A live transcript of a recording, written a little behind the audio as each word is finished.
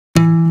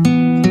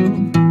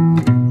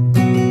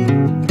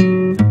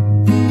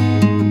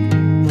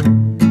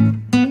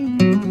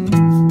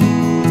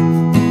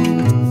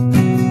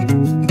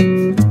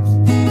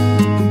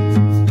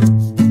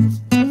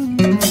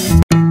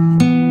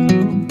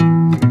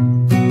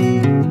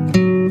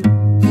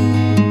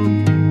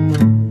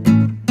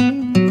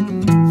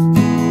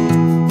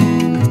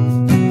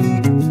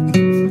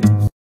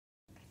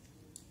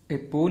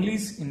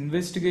authorities'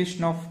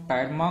 investigation of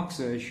tire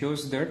marks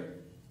shows that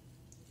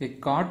a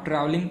car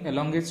traveling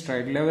along a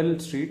straight level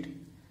street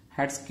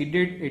had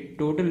skidded a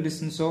total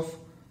distance of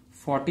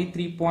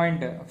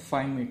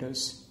 43.5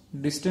 meters.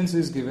 Distance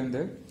is given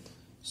there,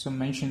 so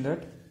mention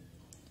that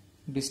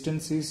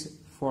distance is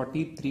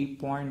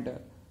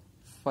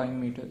 43.5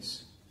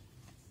 meters.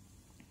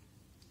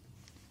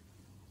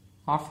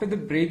 After the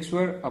brakes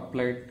were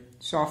applied,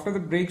 so after the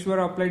brakes were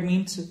applied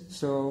means,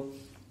 so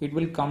it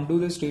will come to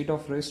the state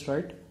of rest,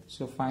 right?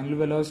 So final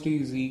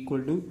velocity is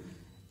equal to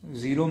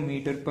 0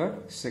 meter per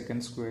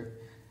second square.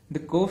 The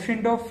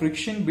coefficient of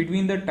friction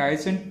between the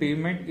tires and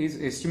pavement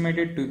is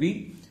estimated to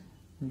be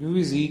mu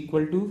is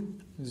equal to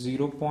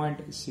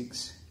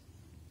 0.6.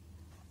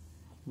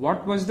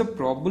 What was the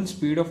probable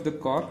speed of the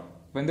car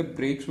when the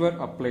brakes were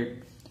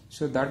applied?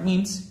 So that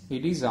means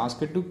it is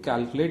asked to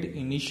calculate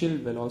initial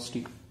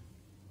velocity.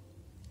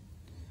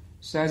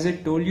 So as I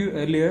told you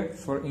earlier,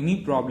 for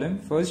any problem,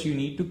 first you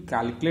need to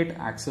calculate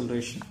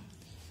acceleration.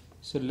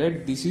 So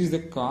this is the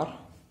car.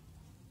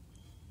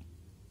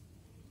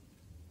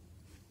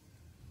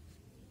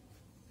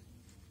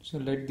 So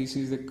this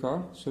is the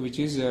car, so which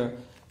is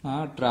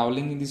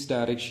traveling in this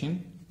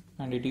direction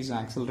and it is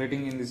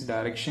accelerating in this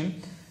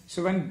direction.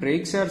 So when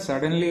brakes are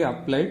suddenly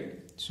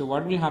applied, so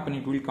what will happen?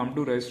 It will come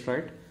to rest,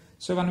 right?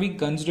 So when we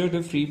consider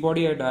the free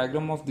body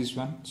diagram of this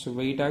one, so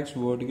weight acts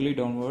vertically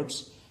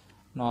downwards.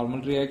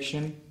 Normal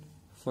reaction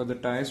for the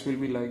tires will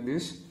be like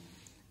this,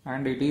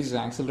 and it is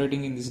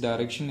accelerating in this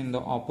direction. In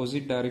the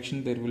opposite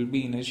direction there will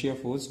be inertia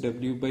force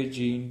W by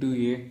G into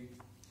A,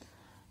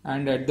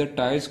 and at the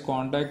tires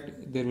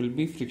contact there will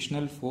be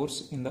frictional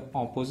force in the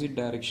opposite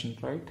direction,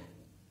 right?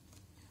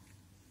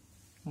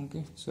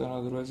 Okay, so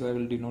otherwise I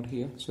will denote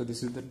here. So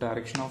this is the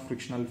direction of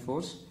frictional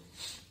force.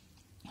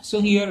 So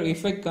here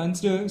if I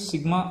consider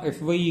sigma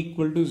Fy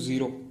equal to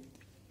 0,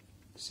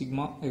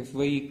 sigma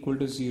Fy equal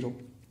to 0,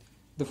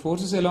 the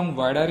forces along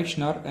y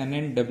direction are N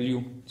and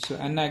W. So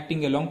N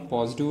acting along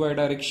positive y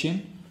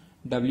direction,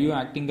 W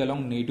acting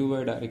along negative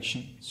y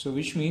direction. So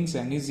which means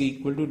N is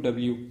equal to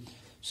W.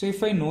 So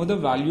if I know the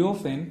value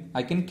of N,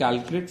 I can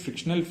calculate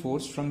frictional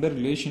force from the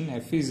relation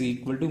F is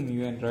equal to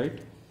mu N, right?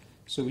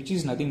 So which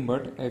is nothing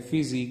but F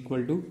is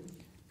equal to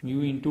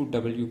mu into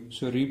W.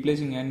 So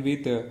replacing N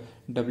with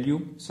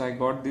W, so I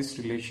got this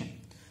relation.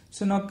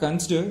 So now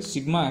consider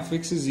sigma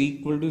Fx is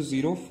equal to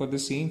 0 for the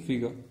same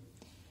figure.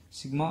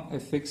 Sigma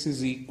Fx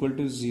is equal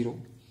to 0,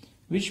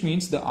 which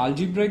means the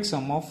algebraic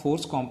sum of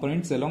force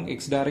components along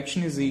x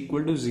direction is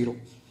equal to 0.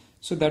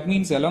 So that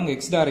means along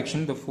x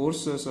direction the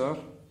forces are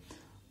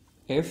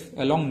F,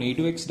 along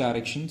negative x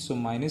direction, so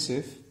minus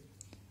F,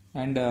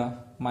 and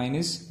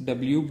minus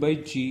W by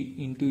G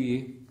into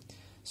A.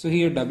 So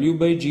here W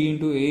by G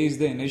into A is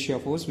the inertia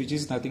force, which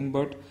is nothing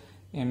but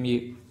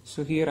MA.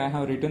 So here I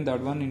have written that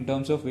one in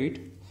terms of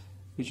weight,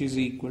 which is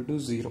equal to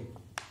 0.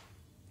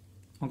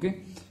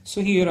 Okay,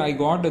 so here I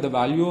got the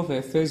value of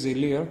F as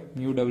earlier,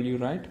 mu W,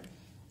 right?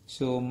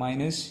 So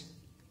minus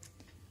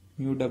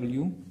mu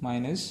W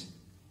minus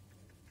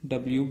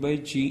W by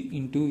G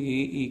into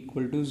A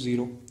equal to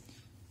 0.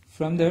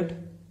 From that,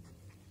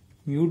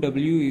 mu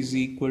W is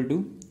equal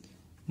to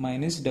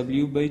minus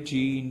W by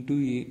G into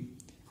A.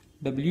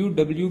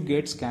 W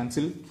gets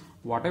cancelled.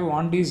 What I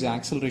want is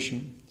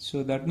acceleration.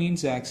 So that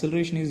means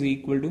acceleration is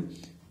equal to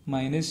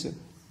minus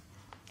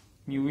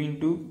mu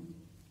into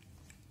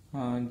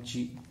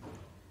G.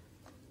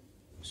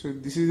 So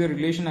this is the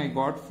relation I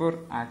got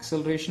for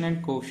acceleration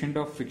and coefficient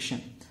of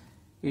friction.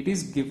 It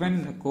is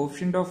given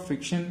coefficient of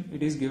friction,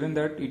 it is given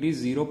that it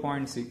is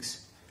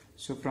 0.6.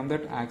 So from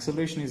that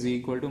acceleration is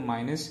equal to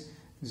minus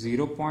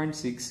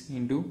 0.6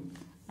 into,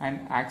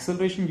 and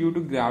acceleration due to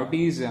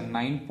gravity is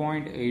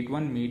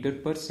 9.81 meter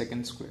per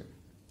second square.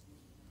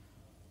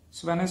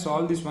 So when I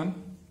solve this one,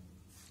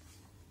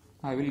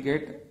 I will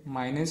get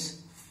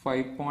minus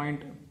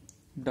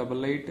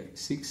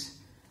 5.886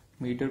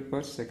 meter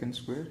per second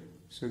square.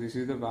 So this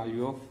is the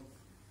value of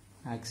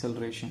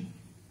acceleration.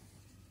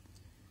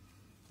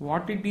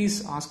 What it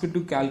is asked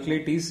to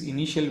calculate is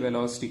initial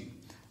velocity.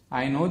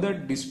 I know the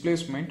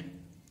displacement,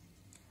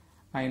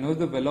 I know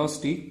the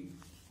velocity,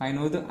 I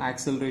know the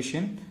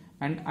acceleration,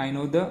 and I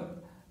know the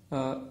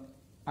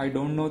I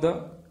don't know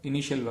the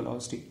initial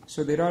velocity.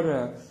 So there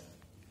are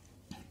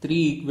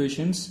three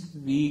equations: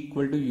 V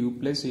equal to U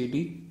plus AT,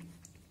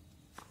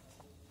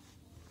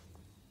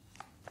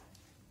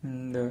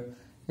 and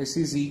S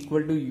is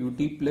equal to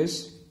UT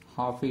plus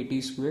half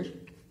AT square,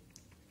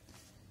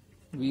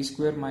 V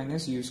square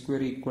minus U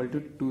square equal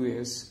to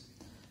 2S.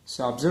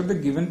 So observe the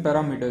given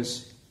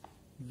parameters.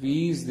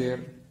 V is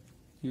there,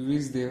 U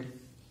is there,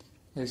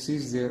 S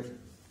is there,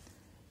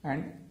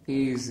 and A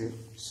is there.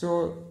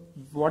 So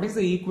what is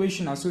the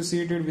equation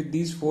associated with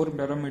these four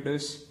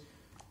parameters,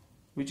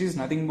 which is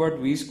nothing but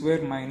V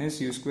square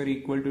minus U square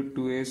equal to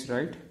 2S,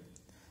 right?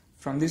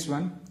 From this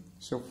one,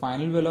 so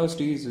final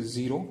velocity is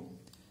 0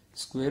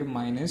 square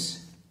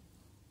minus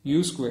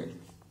U square,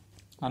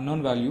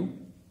 unknown value,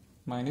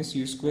 minus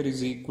U square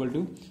is equal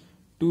to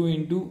 2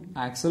 into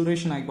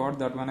acceleration. I got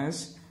that one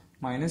as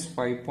minus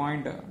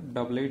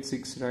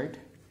 5.886, right?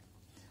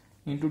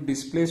 into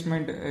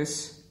displacement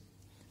S,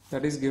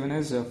 that is given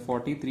as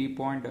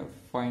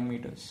 43.5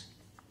 meters.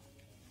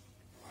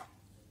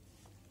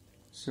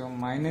 So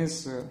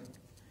minus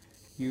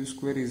u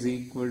square is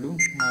equal to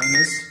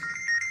minus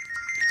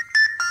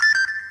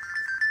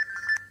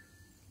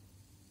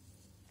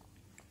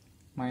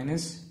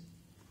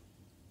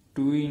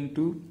 2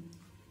 into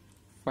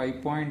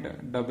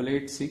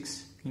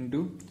 5.886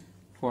 into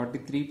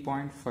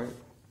 43.5.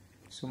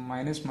 So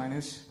minus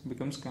minus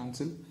becomes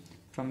cancelled.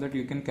 From that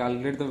you can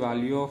calculate the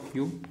value of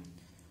u.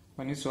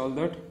 When you solve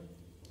that,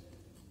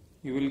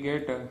 you will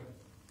get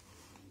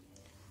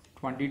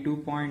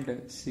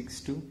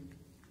 22.62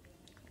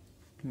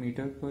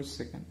 meter per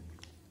second.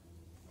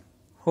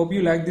 Hope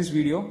you like this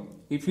video.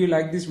 If you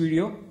like this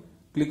video,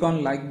 click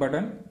on like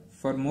button.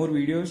 For more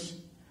videos,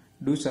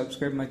 do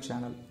subscribe my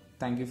channel.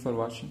 Thank you for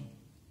watching.